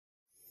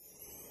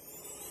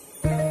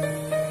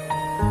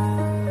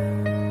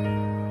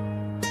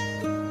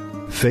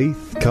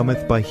Faith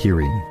cometh by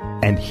hearing,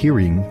 and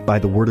hearing by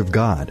the Word of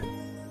God.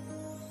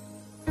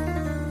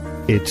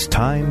 It's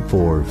time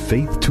for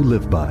Faith to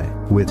Live By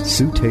with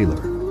Sue Taylor.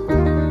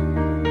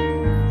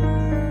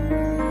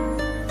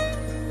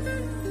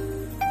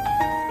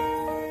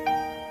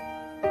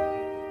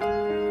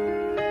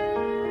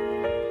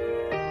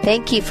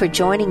 Thank you for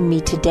joining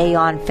me today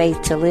on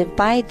Faith to Live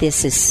By.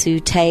 This is Sue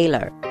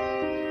Taylor.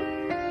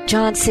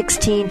 John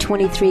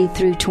 16:23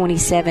 through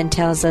 27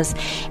 tells us,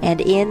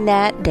 "And in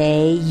that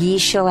day ye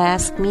shall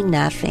ask me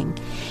nothing.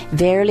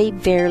 Verily,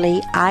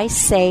 verily, I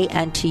say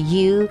unto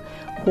you,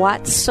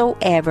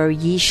 whatsoever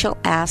ye shall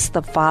ask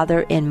the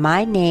Father in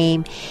my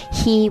name,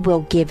 he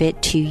will give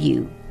it to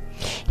you.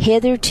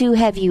 Hitherto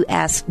have you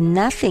asked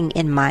nothing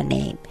in my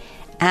name.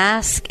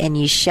 Ask, and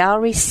ye shall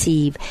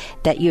receive,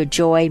 that your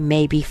joy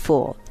may be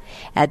full.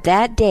 At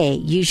that day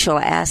you shall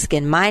ask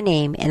in my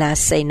name, and I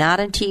say not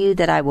unto you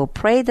that I will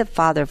pray the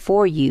Father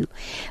for you,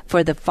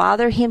 for the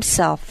Father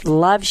himself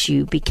loves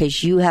you,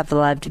 because you have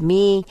loved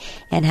me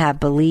and have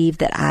believed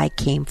that I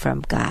came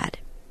from God."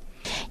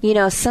 You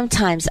know,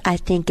 sometimes I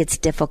think it's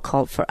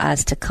difficult for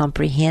us to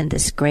comprehend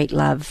this great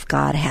love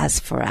God has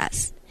for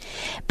us.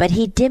 But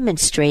he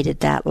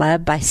demonstrated that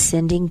love by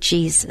sending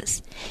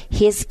Jesus,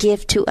 his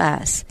gift to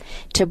us,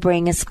 to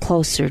bring us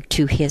closer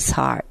to his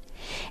heart.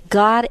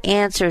 God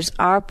answers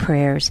our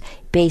prayers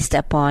based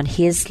upon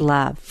his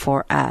love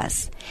for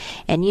us.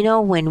 And you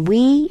know, when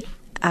we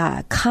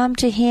come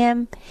to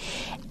him,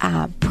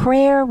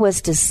 prayer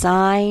was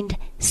designed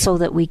so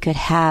that we could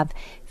have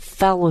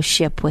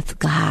fellowship with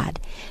God,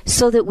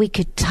 so that we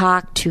could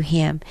talk to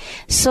him,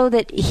 so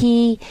that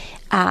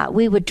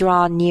we would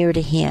draw near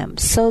to him,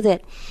 so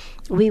that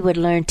we would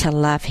learn to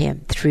love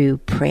him through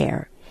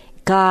prayer.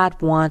 God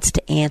wants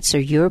to answer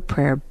your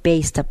prayer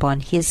based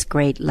upon his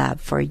great love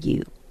for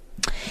you.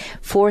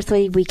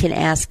 Fourthly, we can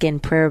ask in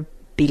prayer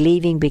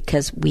believing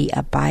because we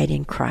abide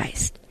in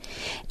Christ.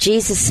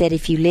 Jesus said,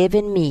 "If you live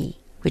in me,"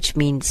 which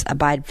means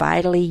abide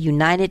vitally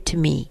united to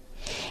me,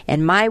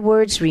 "and my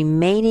words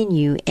remain in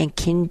you and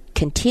can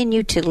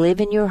continue to live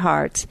in your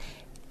hearts,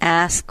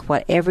 ask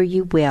whatever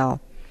you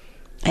will,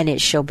 and it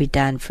shall be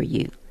done for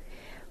you."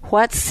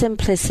 What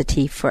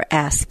simplicity for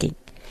asking.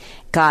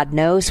 God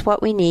knows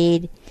what we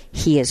need.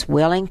 He is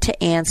willing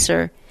to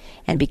answer,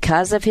 and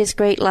because of his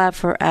great love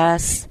for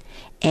us,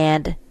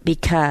 and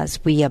because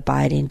we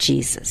abide in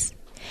Jesus,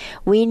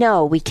 we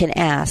know we can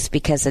ask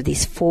because of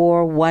these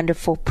four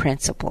wonderful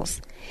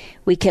principles.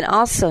 We can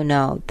also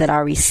know that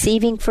our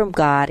receiving from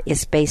God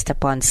is based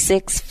upon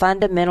 6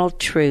 fundamental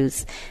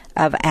truths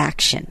of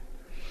action.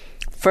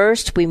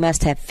 First, we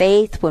must have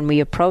faith when we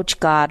approach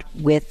God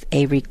with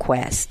a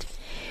request.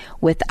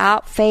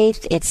 Without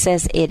faith, it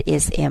says it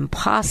is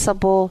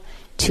impossible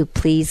to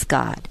please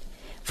God.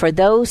 For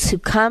those who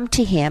come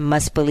to him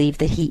must believe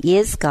that he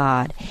is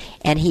God,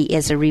 and he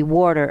is a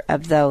rewarder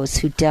of those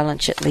who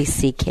diligently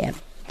seek him.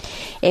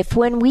 If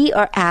when we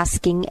are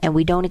asking and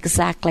we don't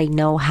exactly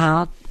know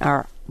how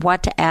or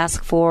what to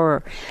ask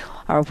for,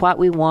 or what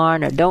we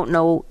want, or don't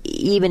know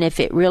even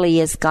if it really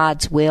is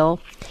God's will,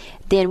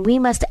 then we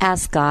must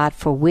ask God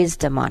for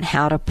wisdom on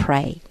how to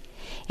pray.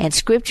 And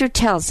Scripture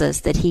tells us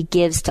that he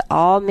gives to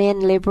all men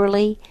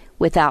liberally,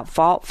 without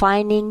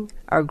fault-finding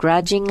or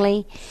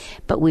grudgingly,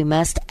 but we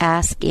must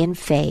ask in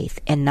faith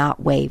and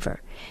not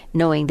waver,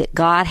 knowing that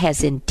God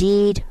has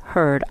indeed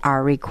heard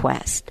our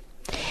request.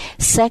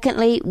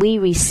 Secondly, we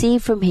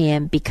receive from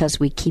him because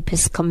we keep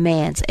his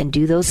commands and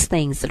do those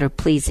things that are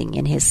pleasing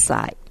in his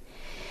sight.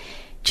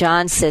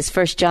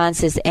 1 John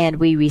says, "And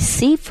we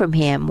receive from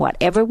him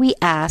whatever we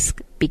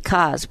ask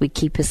because we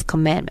keep his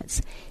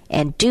commandments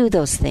and do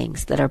those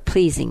things that are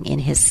pleasing in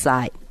his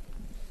sight."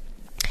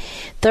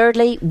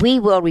 Thirdly, we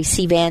will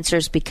receive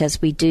answers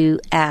because we do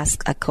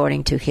ask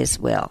according to his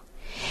will.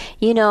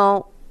 You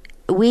know,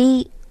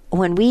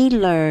 when we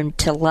learn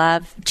to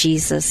love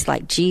Jesus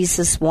like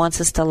Jesus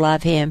wants us to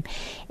love him,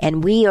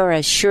 and we are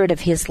assured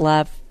of his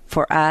love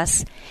for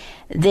us,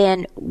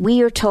 then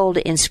we are told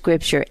in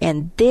Scripture,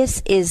 and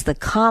this is the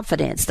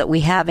confidence that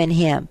we have in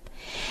him,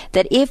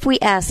 that if we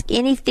ask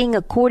anything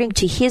according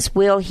to his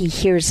will, he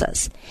hears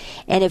us.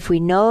 And if we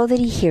know that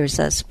he hears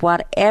us,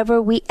 whatever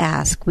we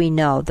ask, we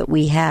know that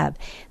we have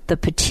the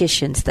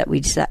petitions that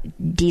we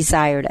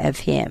desired of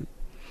him.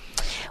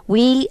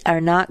 We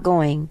are not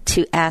going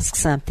to ask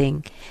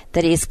something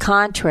that is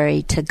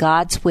contrary to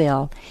God's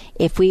will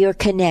if we are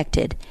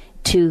connected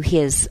to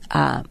his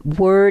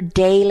word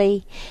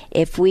daily.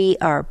 If we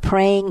are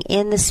praying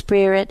in the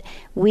Spirit,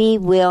 we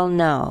will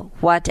know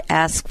what to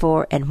ask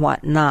for and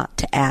what not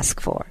to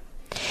ask for.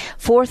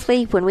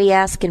 Fourthly, when we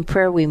ask in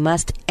prayer, we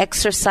must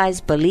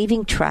exercise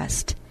believing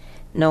trust,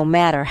 no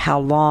matter how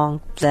long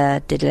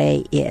the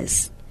delay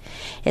is.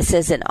 It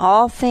says, "In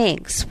all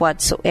things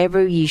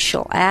whatsoever ye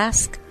shall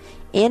ask,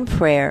 in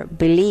prayer,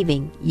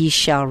 believing ye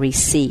shall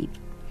receive."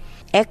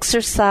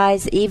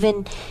 Exercise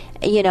even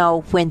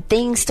when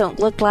things don't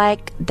look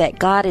like that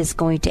God is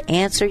going to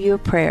answer your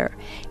prayer.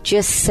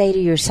 Just say to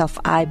yourself,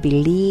 "I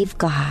believe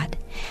God.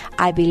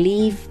 I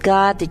believe,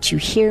 God, that you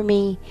hear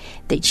me,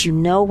 that you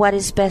know what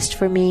is best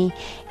for me,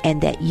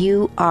 and that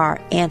you are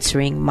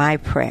answering my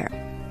prayer.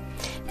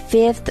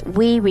 Fifth,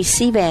 we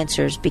receive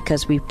answers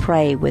because we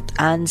pray with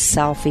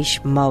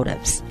unselfish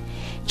motives.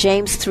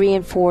 James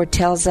 3:4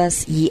 tells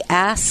us, ye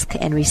ask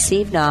and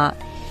receive not,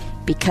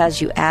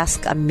 because you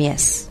ask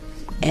amiss.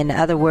 In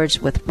other words,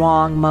 with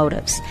wrong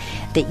motives,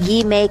 that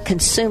ye may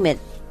consume it,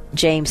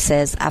 James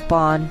says,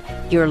 upon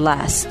your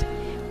lust.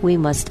 We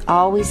must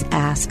always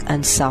ask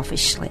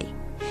unselfishly.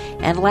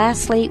 And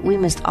lastly, we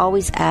must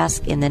always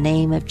ask in the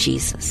name of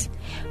Jesus.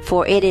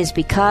 For it is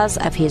because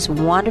of his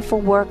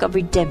wonderful work of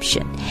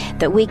redemption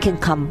that we can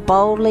come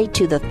boldly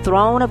to the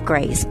throne of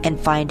grace and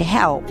find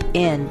help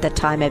in the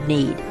time of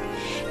need.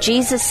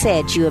 Jesus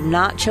said, you have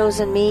not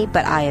chosen me,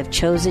 but I have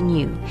chosen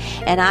you,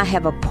 and I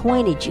have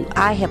appointed you,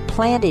 I have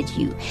planted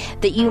you,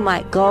 that you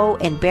might go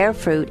and bear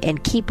fruit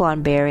and keep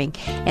on bearing,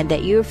 and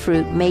that your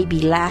fruit may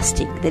be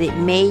lasting, that it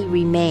may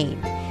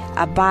remain.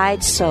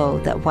 Abide so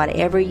that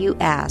whatever you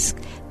ask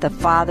the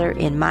Father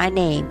in my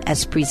name,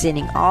 as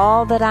presenting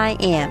all that I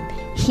am,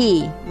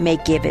 he may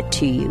give it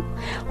to you.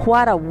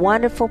 What a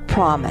wonderful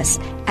promise.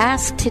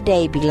 Ask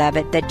today,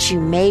 beloved, that you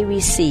may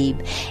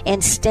receive,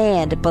 and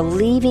stand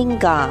believing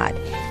God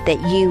that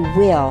you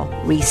will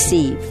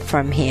receive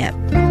from him.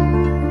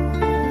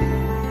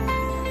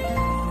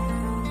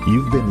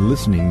 You've been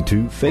listening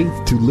to Faith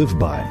to Live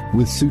By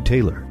with Sue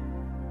Taylor.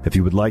 If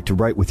you would like to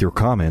write with your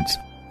comments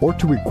or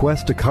to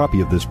request a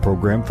copy of this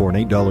program for an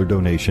 $8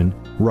 donation,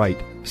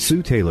 write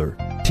Sue Taylor,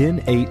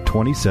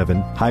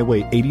 10827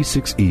 Highway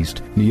 86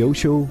 East,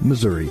 Neosho,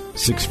 Missouri,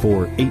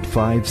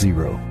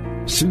 64850.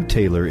 Sue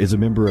Taylor is a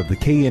member of the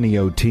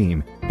KNEO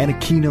team and a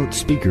keynote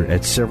speaker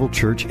at several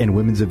church and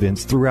women's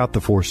events throughout the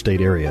 4-state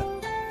area.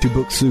 To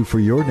book Sue for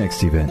your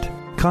next event,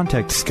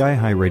 contact Sky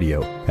High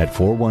Radio at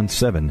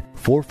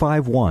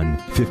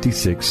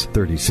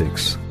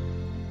 417-451-5636.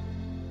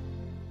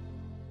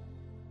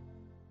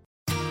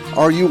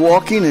 Are you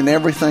walking in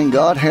everything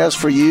God has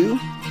for you?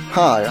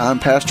 Hi, I'm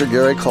Pastor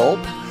Gary Culp,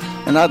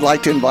 and I'd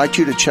like to invite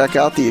you to check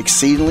out the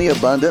Exceedingly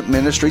Abundant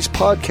Ministries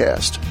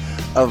podcast,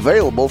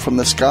 available from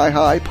the Sky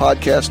High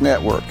Podcast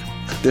Network.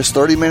 This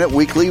 30-minute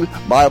weekly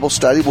Bible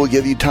study will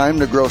give you time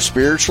to grow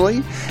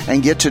spiritually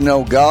and get to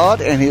know God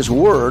and His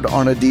Word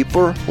on a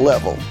deeper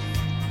level.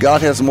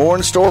 God has more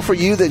in store for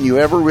you than you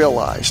ever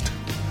realized.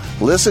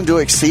 Listen to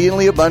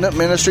Exceedingly Abundant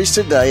Ministries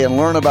today and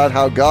learn about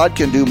how God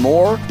can do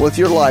more with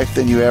your life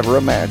than you ever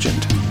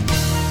imagined.